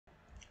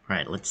All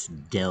right, let's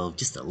delve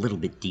just a little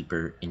bit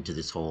deeper into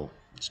this whole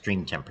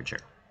stream temperature.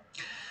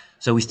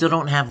 So we still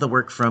don't have the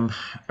work from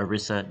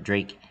Arissa,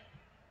 Drake,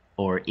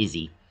 or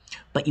Izzy,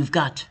 but you've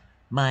got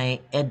my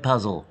Ed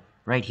puzzle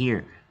right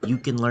here. You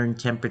can learn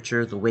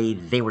temperature the way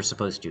they were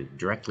supposed to,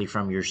 directly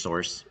from your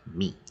source,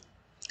 me.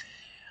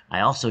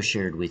 I also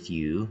shared with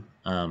you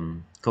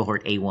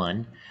cohort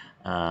A1,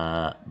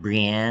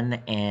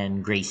 Brianne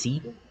and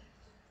Gracie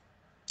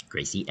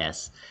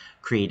S,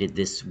 created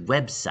this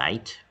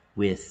website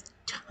with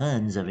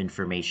tons of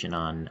information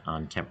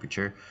on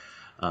temperature,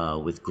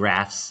 with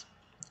graphs,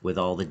 with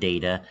all the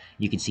data.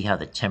 You can see how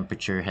the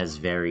temperature has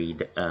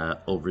varied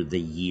over the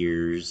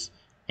years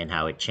and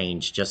how it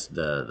changed just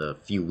the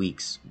few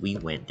weeks we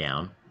went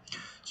down.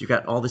 So you've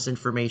got all this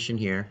information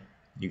here.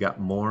 You got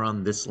more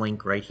on this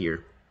link right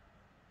here.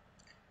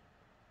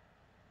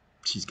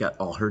 She's got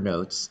all her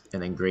notes,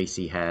 and then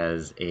Gracie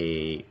has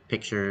a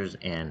pictures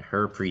and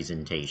her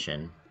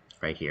presentation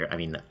right here. I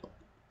mean,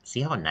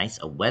 see how nice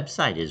a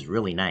website is.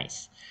 Really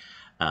nice.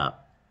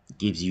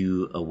 Gives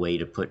you a way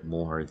to put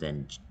more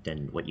than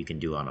what you can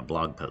do on a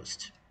blog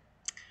post.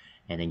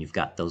 And then you've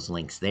got those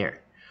links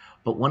there.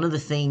 But one of the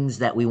things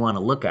that we want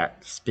to look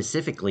at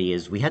specifically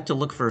is we had to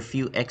look for a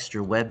few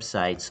extra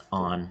websites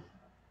on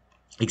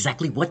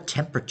exactly what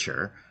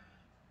temperature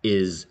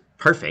is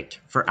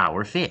perfect for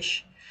our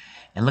fish.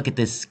 And look at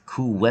this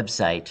cool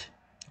website,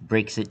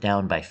 breaks it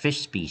down by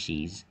fish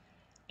species,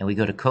 and we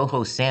go to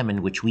coho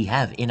salmon, which we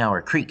have in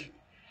our creek,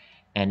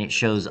 and it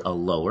shows a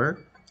lower,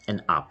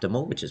 an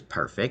optimal, which is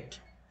perfect,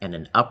 and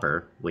an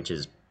upper, which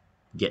is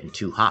getting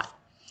too hot.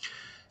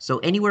 So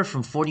anywhere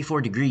from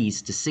 44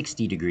 degrees to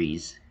 60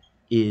 degrees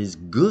is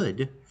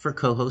good for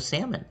coho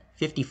salmon.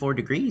 54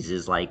 degrees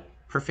is like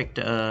perfect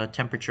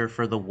temperature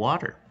for the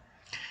water.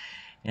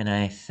 And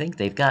I think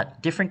they've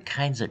got different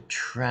kinds of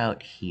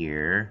trout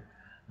here.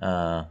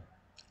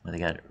 They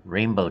got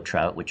rainbow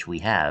trout, which we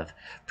have.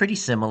 Pretty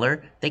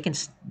similar. They can,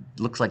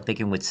 looks like they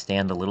can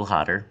withstand a little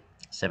hotter.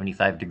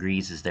 75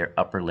 degrees is their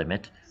upper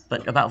limit,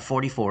 but about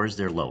 44 is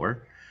their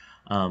lower.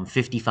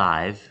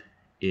 55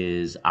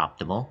 is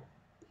optimal.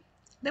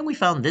 Then we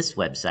found this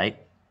website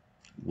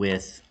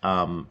with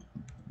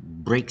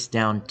breaks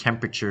down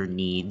temperature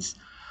needs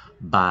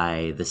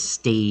by the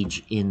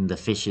stage in the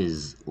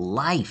fish's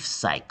life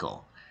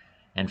cycle.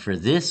 And for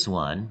this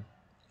one,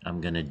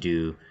 I'm going to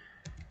do,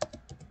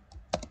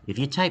 if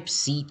you type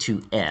C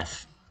to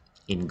F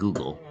in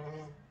Google,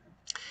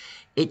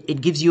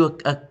 it gives you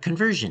a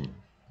conversion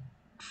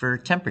for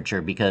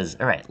temperature because,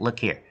 all right, look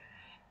here.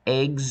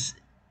 Eggs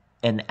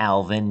and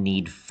alvin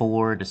need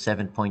 4 to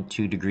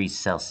 7.2 degrees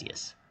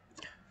Celsius.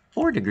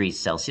 4 degrees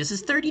Celsius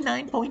is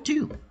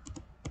 39.2.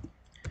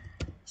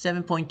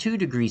 7.2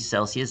 degrees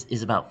Celsius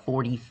is about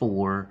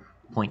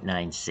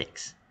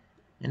 44.96.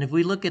 And if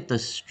we look at the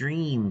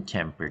stream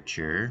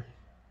temperature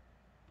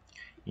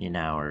in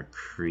our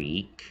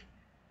creek,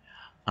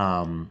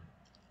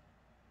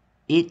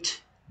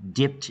 it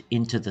dipped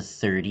into the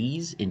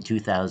 30s in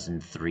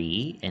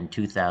 2003 and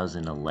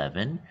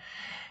 2011.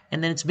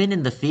 And then it's been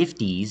in the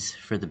 50s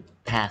for the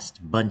past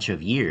bunch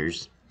of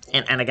years.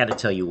 And I got to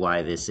tell you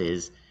why this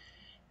is.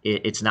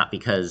 It's not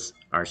because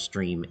our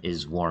stream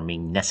is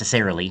warming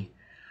necessarily,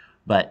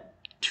 but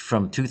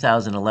from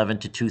 2011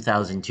 to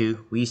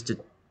 2002, we used to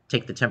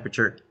take the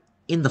temperature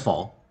in the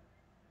fall.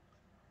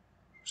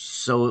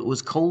 So it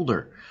was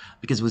colder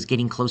because it was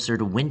getting closer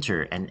to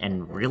winter.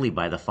 And really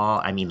by the fall,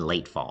 I mean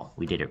late fall,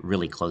 we did it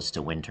really close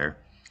to winter.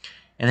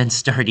 And then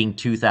starting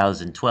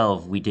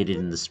 2012, we did it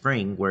in the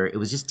spring where it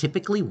was just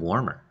typically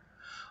warmer.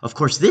 Of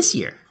course, this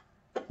year,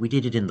 we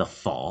did it in the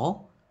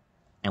fall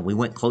and we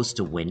went close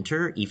to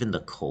winter, even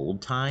the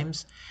cold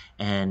times,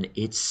 and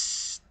it's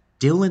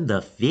still in the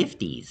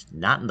 50s,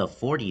 not in the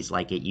 40s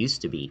like it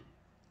used to be.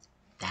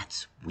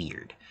 That's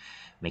weird.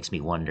 Makes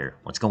me wonder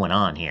what's going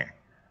on here.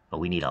 But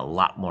we need a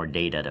lot more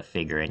data to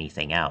figure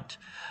anything out.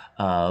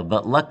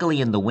 But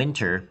luckily in the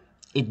winter,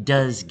 it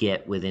does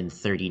get within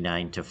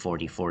 39 to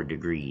 44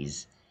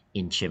 degrees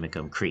in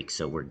Chimacum Creek.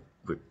 So we're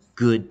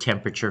good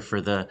temperature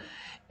for the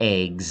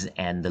eggs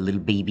and the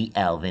little baby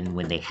alvin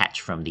when they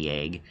hatch from the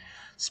egg.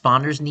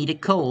 Spawners need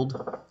it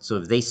cold, so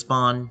if they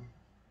spawn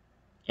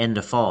end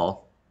of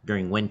fall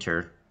during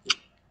winter,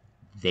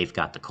 they've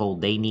got the cold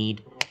they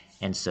need,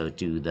 and so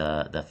do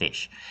the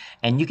fish.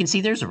 And you can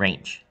see there's a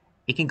range.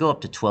 It can go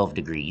up to 12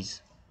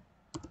 degrees,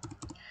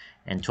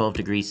 and 12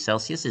 degrees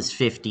Celsius is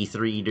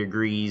 53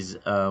 degrees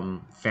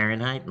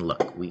Fahrenheit. And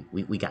look,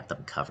 we got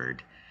them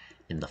covered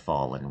in the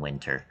fall and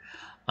winter.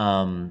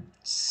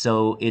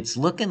 So it's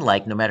looking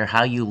like no matter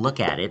how you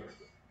look at it,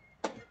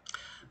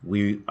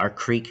 our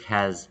creek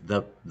has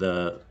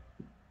the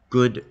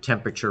good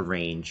temperature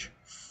range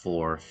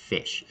for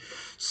fish.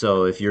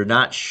 So if you're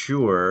not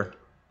sure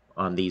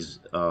on these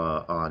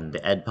on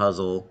the Ed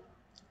puzzle,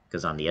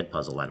 because on the Ed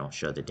puzzle I don't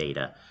show the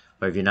data,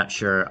 but if you're not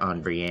sure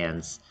on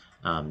Brianne's,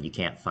 you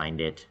can't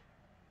find it,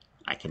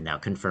 I can now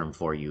confirm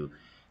for you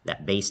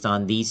that based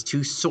on these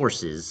two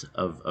sources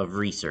of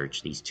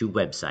research, these two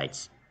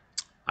websites,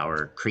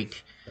 our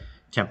creek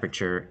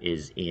temperature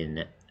is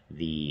in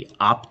the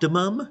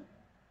optimum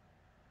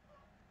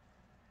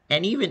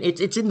And even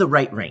it's in the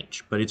right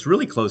range, but it's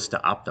really close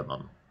to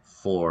optimum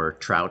for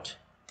trout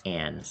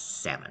and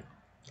salmon.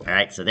 All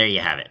right, so there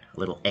you have it. A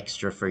little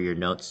extra for your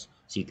notes,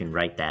 so you can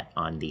write that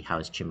on the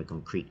How's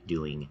Chimacum Creek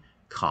Doing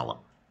column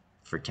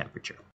for temperature.